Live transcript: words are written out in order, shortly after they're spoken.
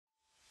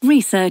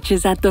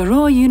Researchers at the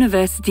Ruhr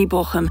University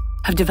Bochum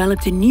have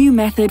developed a new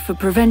method for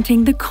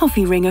preventing the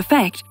coffee ring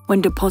effect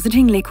when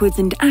depositing liquids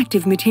and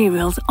active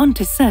materials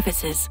onto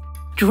surfaces.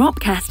 Drop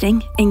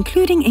casting,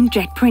 including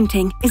inkjet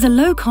printing, is a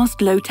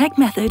low-cost, low-tech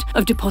method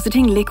of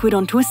depositing liquid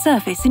onto a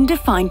surface in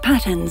defined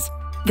patterns.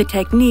 The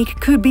technique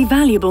could be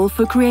valuable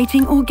for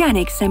creating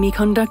organic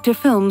semiconductor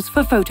films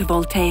for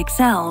photovoltaic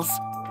cells.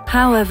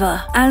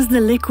 However, as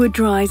the liquid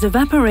dries,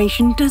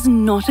 evaporation does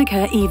not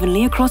occur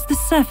evenly across the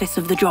surface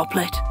of the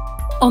droplet.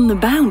 On the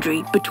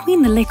boundary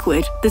between the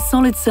liquid, the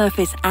solid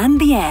surface and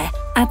the air,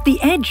 at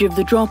the edge of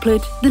the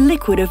droplet, the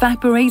liquid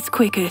evaporates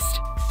quickest.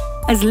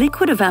 As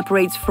liquid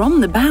evaporates from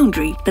the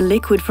boundary, the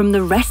liquid from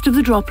the rest of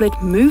the droplet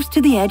moves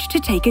to the edge to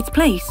take its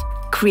place,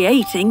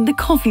 creating the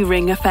coffee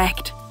ring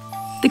effect.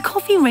 The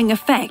coffee ring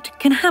effect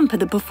can hamper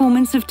the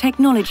performance of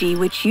technology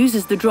which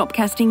uses the drop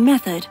casting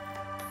method.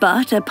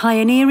 But a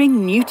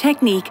pioneering new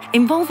technique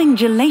involving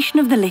gelation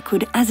of the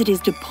liquid as it is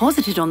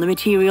deposited on the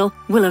material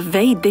will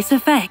evade this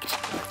effect.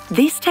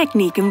 This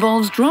technique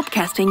involves drop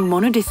casting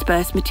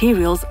monodispersed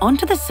materials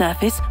onto the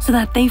surface so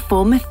that they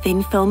form a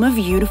thin film of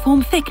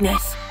uniform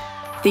thickness.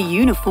 The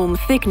uniform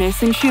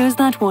thickness ensures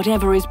that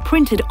whatever is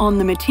printed on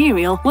the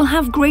material will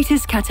have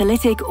greatest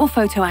catalytic or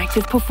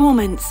photoactive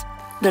performance.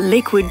 The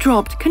liquid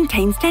dropped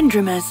contains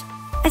dendrimers,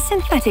 a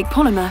synthetic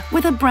polymer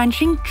with a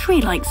branching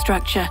tree-like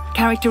structure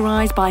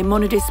characterized by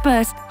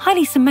monodispersed,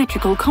 highly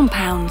symmetrical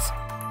compounds.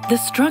 The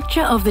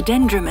structure of the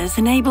dendrimers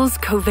enables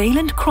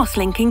covalent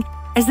cross-linking.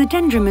 As the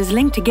dendrimers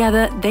link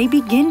together, they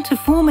begin to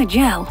form a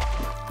gel.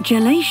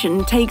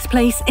 Gelation takes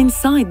place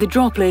inside the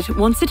droplet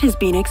once it has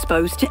been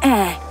exposed to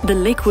air. The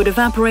liquid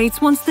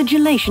evaporates once the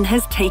gelation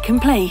has taken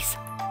place.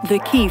 The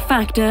key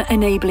factor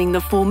enabling the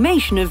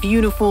formation of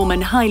uniform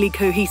and highly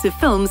cohesive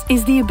films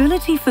is the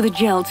ability for the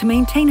gel to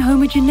maintain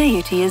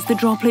homogeneity as the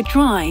droplet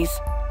dries.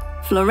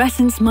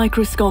 Fluorescence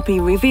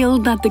microscopy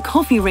revealed that the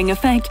coffee ring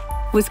effect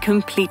was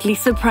completely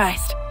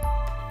suppressed.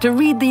 To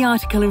read the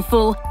article in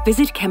full,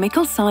 visit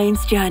Chemical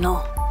Science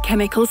Journal.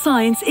 Chemical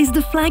Science is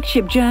the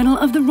flagship journal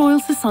of the Royal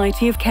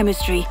Society of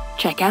Chemistry.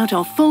 Check out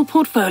our full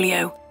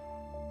portfolio.